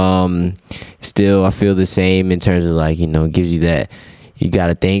know, still I feel the same in terms of like, you know, it gives you that. You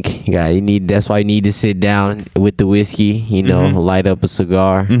gotta think. That's why you need to sit down with the whiskey. You know, light up a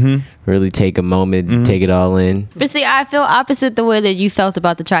cigar, really take a moment, take it all in. But see, I feel opposite the way that you felt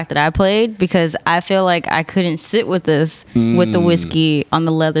about the track that I played, because I feel like I couldn't sit with this with the whiskey on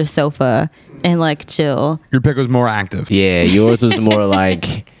the leather sofa and like chill. Your pick was more active. Yeah, yours was more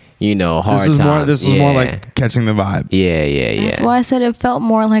like, you know, hard times. This is more like catching the vibe. Yeah. That's why I said it felt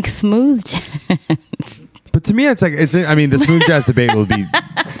more like smooth jazz. But to me, it's like I mean, the smooth jazz debate will be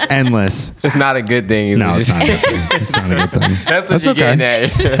endless. It's not a good thing. No, it's not a good thing. It's not a good thing. That's what you're getting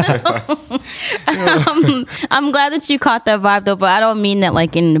at. I'm glad that you caught that vibe though, but I don't mean that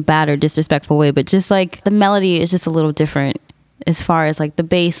like in a bad or disrespectful way, but just like the melody is just a little different as far as like the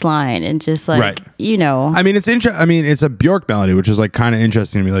bass line and just like, Right. you know. I mean, it's a Bjork melody, which is like kind of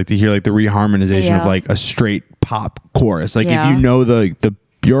interesting to me, like to hear like the reharmonization of like a straight pop chorus. Like if you know the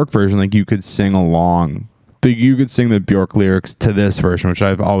Bjork version, like you could sing along. You could sing the Bjork lyrics to this version, which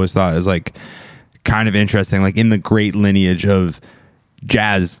I've always thought is like kind of interesting, like in the great lineage of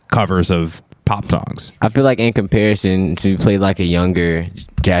jazz covers of pop songs. I feel like in comparison to play like a younger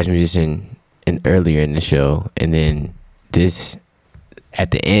jazz musician earlier in the show, and then this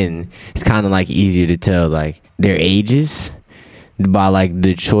at the end, it's kind of like easier to tell like their ages by like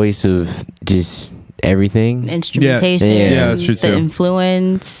the choice of just everything, instrumentation, that's true the too.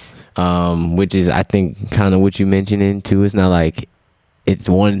 influence. Which is I think kind of what you mentioned too. It's not like it's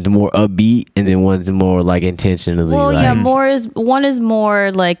one's more upbeat and then one's more like intentionally. Well, like, one is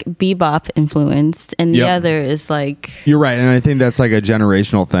more like bebop influenced, and the other is like. You're right, and I think that's like a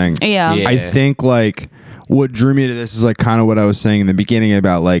generational thing. Yeah. I think like what drew me to this is like kind of what I was saying in the beginning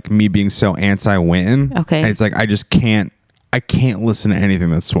about like me being so anti-Wynton. Okay. And it's like I can't listen to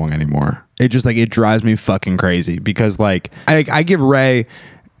anything that's swung anymore. It just like it drives me fucking crazy because like I give Ray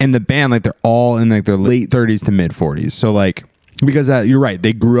and the band like they're all in like their late 30s to mid 40s. So like because you're right,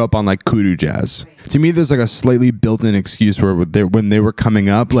 they grew up on like kudu jazz. To me, there's like a slightly built-in excuse where when they were coming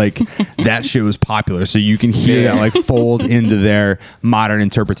up, like that shit was popular. So you can hear that like fold into their modern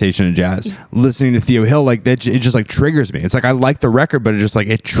interpretation of jazz. Listening to Theo Hill, like that, it just like triggers me. It's like I like the record, but it just like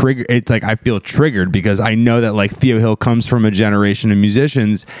it's like I feel triggered because I know that like Theo Hill comes from a generation of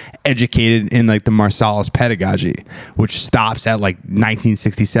musicians educated in like the Marsalis pedagogy, which stops at like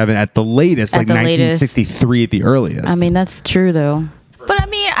 1967 at the latest, like 1963 at the earliest. I mean, that's true though. But I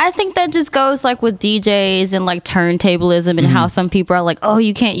mean, I think that just goes like with DJs and like turntablism and how some people are like, oh,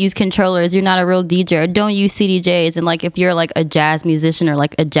 you can't use controllers, you're not a real DJ, or don't use CDJs. And like if you're like a jazz musician or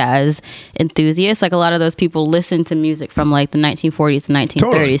like a jazz enthusiast, like a lot of those people listen to music from like the 1940s to 1930s.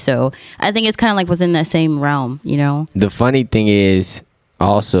 Totally. So I think it's kind of like within that same realm, you know? The funny thing is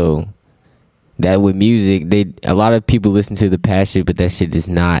also that with music, a lot of people listen to the past shit, but that shit is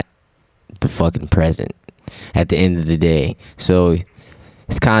not the fucking present at the end of the day. So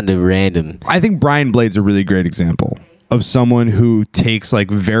it's kind of random. I think Brian Blade's a really great example of someone who takes like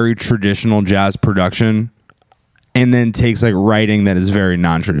very traditional jazz production and then takes like writing that is very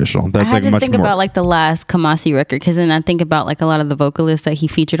non-traditional. That's I had like to think about like the last Kamasi record, because then I think about like a lot of the vocalists that he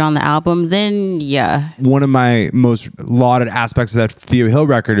featured on the album. Then one of my most lauded aspects of that Theo Hill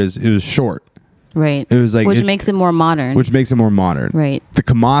record is it was short. Right. It was like which makes it more modern. Right. The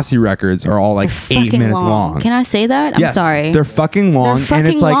Kamasi records are all like 8 minutes long. Can I say that? I'm sorry. They're fucking long. And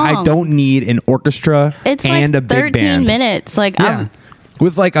it's like I don't need an orchestra it's and like a big 13 band. minutes. Like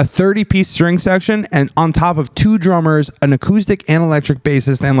with like a 30-piece string section and on top of 2 drummers, an acoustic and electric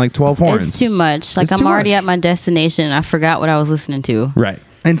bassist, and like 12 horns. It's too much. Like I'm already at my destination and I forgot what I was listening to. Right.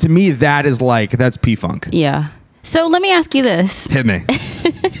 And to me, that's P-Funk. Yeah. So let me ask you this. Hit me.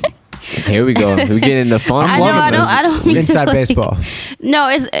 Here we go. We get into fun. I don't mean Inside to, like- baseball. No,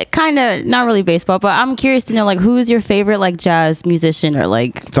 it's kind of not really baseball, but I'm curious to know, like, who's your favorite like jazz musician, or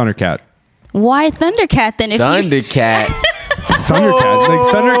like Thundercat. why Thundercat then? If you, Thundercat. Thundercat.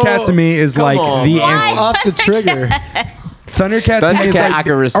 Like Thundercat to me is like on, the Why? Off the trigger. Thundercat to me is Thundercat, like, I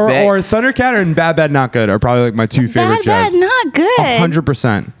can respect. or Thundercat and Bad Bad Not Good are probably like my two favorite Bad jazz. not good.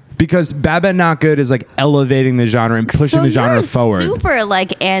 100%. Because Bad Bad Not Good is like elevating the genre and pushing So the genre you're forward. Super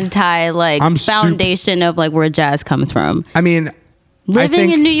like anti like I'm foundation of like where jazz comes from. I mean, Living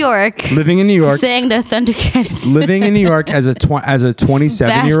in New York, living in New York, saying that Thundercat is living in New York as a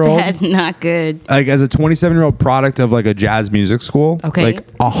 27-year-old, bad, not good. like as a 27-year-old product of like a jazz music school, Okay. like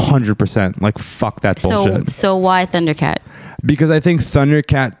 100%, like fuck that bullshit. So why Thundercat? Because I think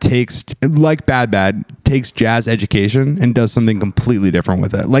Thundercat takes, like Bad Bad, takes jazz education and does something completely different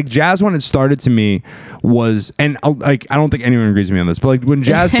with it. Like jazz, when it started to me, was, and like I don't think anyone agrees with me on this, but like when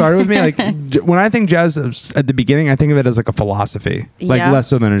jazz started with me, like when I think jazz at the beginning, I think of it as like a philosophy, like Yeah. less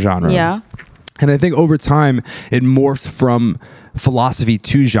so than a genre. Yeah. And I think over time it morphed from philosophy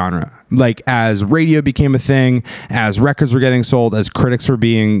to genre. Like as radio became a thing, as records were getting sold, as critics were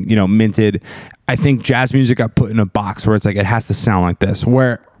being, minted, I think jazz music got put in a box where it's like it has to sound like this.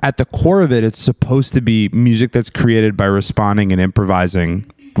 Where at the core of it, it's supposed to be music that's created by responding and improvising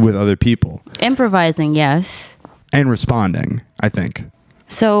with other people. Improvising, yes. And responding, I think.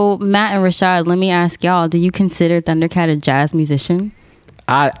 So Matt and Rashad, let me ask y'all: do you consider Thundercat a jazz musician?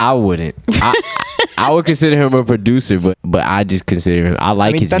 I wouldn't. I would consider him a producer, but I just consider him. I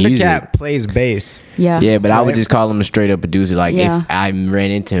like his Thundercat music. plays bass. Yeah. But I would just call him a straight up producer. Like Yeah. if I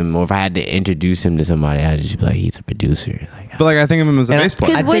ran into him or if I had to introduce him to somebody, I'd just be like, he's a producer. Like, But like I think of him as a bass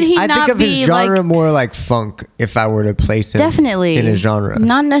player. Because would he I not think of his be, genre like- more like funk if I were to place him Definitely in his genre.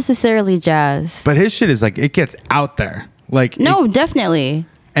 not necessarily jazz. But his shit is like, it gets out there. Like No, definitely.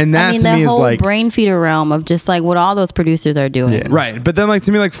 and that I mean, to the me is whole like brain feeder realm of just like what all those producers are doing. right. But then like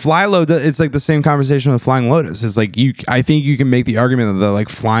to me, like Fly Low, it's like the same conversation with Flying Lotus. It's like I think you can make the argument that like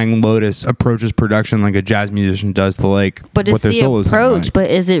Flying Lotus approaches production like a jazz musician does to like But what it's their the solos sound approach. like. But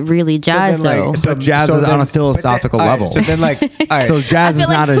is it really jazz though? But jazz is on a philosophical but then- all right, level. so then like, all right. So jazz I is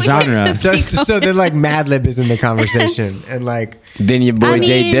feel not like a we genre. just- so then like Madlib is in the conversation and like then your boy I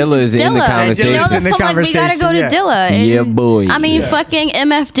Jay mean, Dilla is in the Dilla. conversation. Dilla's in the like, we gotta go to conversation, yeah. Dilla. And, Yeah, boy. I mean, Yeah. fucking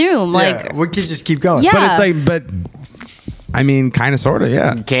MF Doom. Like, yeah, we could just keep going. Yeah. But it's like, but I mean, kind of, sort of,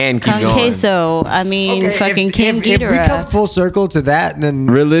 yeah. You can keep Con going. Queso. I mean, fucking Kim if we come Ghidorah. full circle to that, then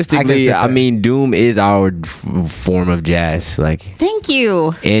Realistically, I I mean, Doom is our form of jazz. Like Thank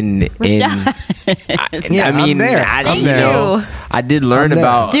you. in Rashad. Yeah, I mean, I'm there. I, I'm you there. know, I did learn I'm there.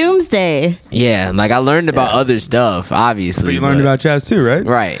 about Doomsday. yeah, like I learned about other stuff, obviously. But you learned about jazz too, right?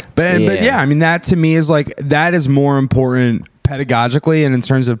 right, But yeah, I mean, that to me is like, that is more important pedagogically and in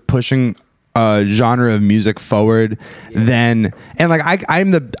terms of pushing a genre of music forward than, and like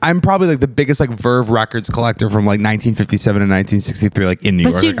I'm probably like the biggest like Verve Records collector from like 1957 and 1963 like in New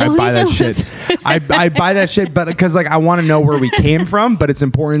But York. you Like, I don't buy that even shit. I buy that shit, but because like I want to know where we came from, but it's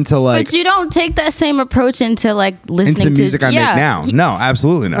important to like But you don't take that same approach into like listening into the music to I make now. No,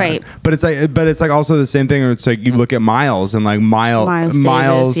 absolutely not. Right. But it's like also the same thing where it's like you look at Miles and like Miles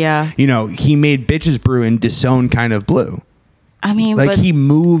Davis, yeah. you know, he made Bitches Brew and Disown Kind of Blue. I mean, Like but he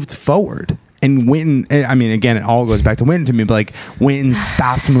moved forward. And Wynton, I mean, again, it all goes back to Wynton to me, but like Wynton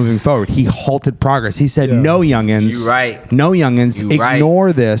stopped moving forward. He halted progress. He said, no, youngins. You right. No, youngins. You right.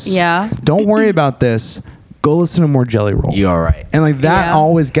 Ignore this. Yeah. Don't worry about this. Go listen to more Jelly Roll. You all right. And like that Yeah.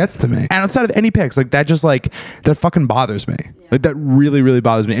 always gets to me. And outside of any picks, like that just like, that fucking bothers me. Like that really, really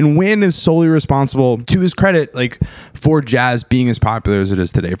bothers me. And Wynn is solely responsible, to his credit, like for jazz being as popular as it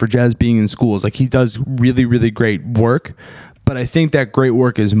is today, for jazz being in schools. Like he does really, really great work. But I think that great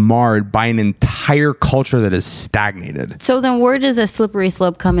work is marred by an entire culture that is stagnated. so then where does a slippery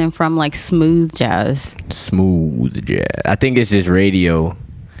slope come in from like smooth jazz? Smooth jazz. I think it's just radio.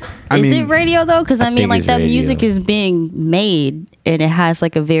 Is it radio though? Because I mean, think like it's that radio. music is being made and it has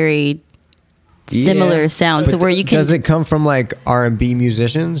like a very similar sound to where you can. Does it come from like R&B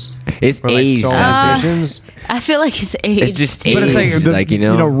musicians? It's Or like aged. soul musicians? I feel like it's aged. It's just But it's aged. like, Like, you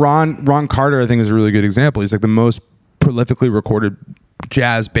know? Ron Carter, I think, is a really good example. He's like the most prolifically recorded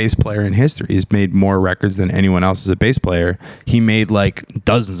jazz bass player in history. He's made more records than anyone else as a bass player. He made like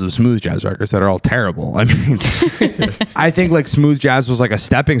dozens of smooth jazz records that are all terrible. I mean, I think like smooth jazz was like a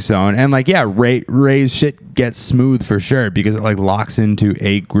stepping stone, and like yeah, Ray's shit gets smooth for sure because it like locks into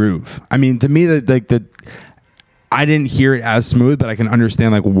a groove. I mean, to me, I didn't hear it as smooth, but I can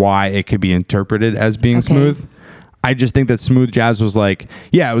understand like why it could be interpreted as being smooth. I just think that smooth jazz was like,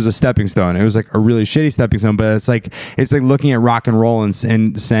 yeah, it was a stepping stone. It was like a really shitty stepping stone, but it's like looking at rock and roll and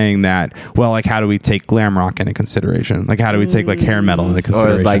saying that, well, like how do we take glam rock into consideration? Like how do we take like hair metal into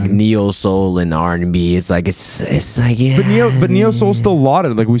consideration? Or like neo soul and R&B. It's like yeah. But neo soul still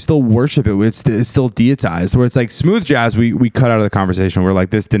lauded. Like we still worship it. It's still deitized. Where it's like smooth jazz, we cut out of the conversation. We're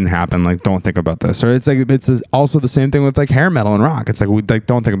like, this didn't happen. Like don't think about this. Or it's like it's also the same thing with like hair metal and rock. It's like we like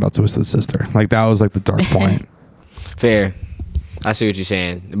don't think about Twisted Sister. Like that was like the dark point. Fair. I see what you're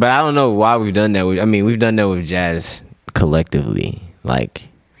saying, but I don't know why we've done that. We've done that with jazz collectively. Like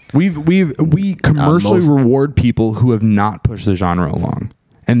we commercially reward people who have not pushed the genre along,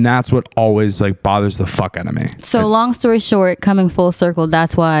 and that's what always like bothers the fuck out of me. So long story short, coming full circle,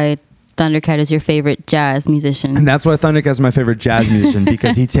 that's why Thundercat is your favorite jazz musician. And that's why Thundercat is my favorite jazz musician,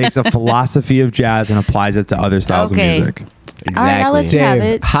 because he takes a philosophy of jazz and applies it to other styles of music. Exactly. All right, I'll let you have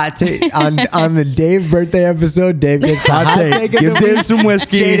Dave, it. hot take on the Dave birthday episode. Dave gets the hot take. Give Dave some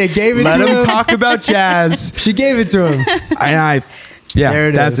whiskey. Jada gave it Let to him. Let him talk about jazz. She gave it to him.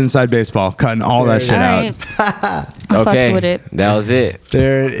 Yeah, that's inside baseball. Cutting all that shit out. Okay, fucks with it. that was it.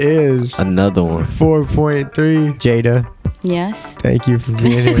 There it is. Another one. 4.3. Jada, Yes. thank you for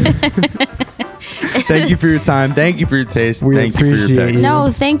being here. Thank you for your time. Thank you for your taste. We Thank you for your appreciate picks. you.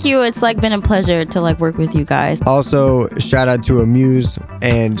 No, thank you. It's like been a pleasure to like work with you guys. Also, shout out to Amuse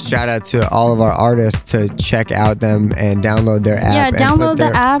and shout out to all of our artists to check out them and download their app. Yeah, and download put the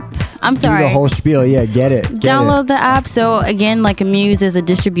their- app. I'm Do sorry. the whole spiel. Yeah, get it. Download the app. So again, like Amuse is a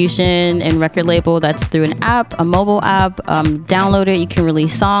distribution and record label that's through an app, a mobile app. Download it. You can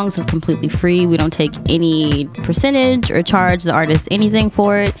release songs. It's completely free. We don't take any percentage or charge the artist anything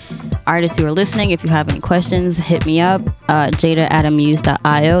for it. Artists who are listening, if you have any questions, hit me up.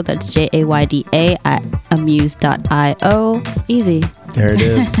 Jada@amuse.io. That's JAYDA@amuse.io. Easy. There it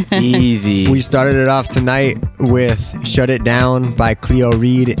is. Easy. We started it off tonight with Shut It Down by Cleo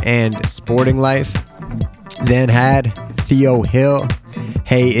Reed and Sporting Life. Then had Theo Hill,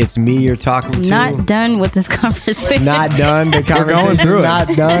 Hey, It's Me You're Talking to. Not done with this conversation. Not done. The going conversation's through it. not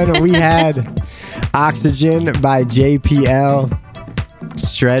done. We had Oxygen by JPL,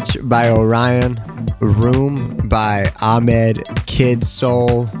 Stretch by Orion, Room by Ahmed, Kid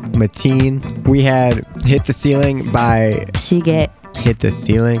Soul, Mateen. We had Hit the Ceiling by She Get. Hit the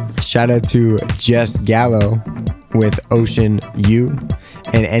Ceiling. Shout out to Jess Gallo with Ocean U.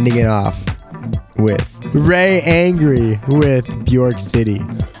 And ending it off with Ray Angry with Bjork City.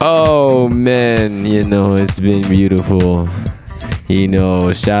 Oh man, it's been beautiful.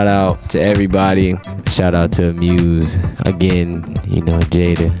 Shout out to everybody. Shout out to Amuse. Again,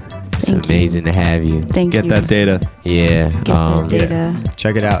 Jada. It's Thank amazing to have you. Thank Get you. that data. Yeah. Get that data.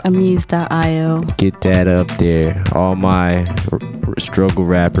 Check it out. Amuse.io. Get that up there. All my struggle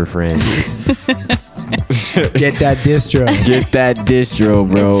rapper friends. Get that distro. Get that distro,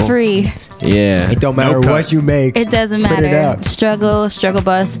 bro. It's free. Yeah. It don't matter No cut. what you make. It doesn't Put it matter. up. Struggle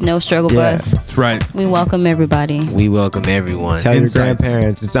bus, no struggle Yeah. bus. That's right. We welcome everybody. We welcome everyone. Tell your Insights.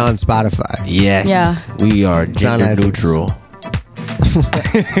 grandparents. It's on Spotify. Yes. Yeah. We are on gender iTunes. neutral.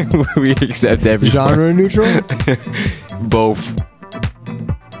 We accept everyone. Genre neutral? Both.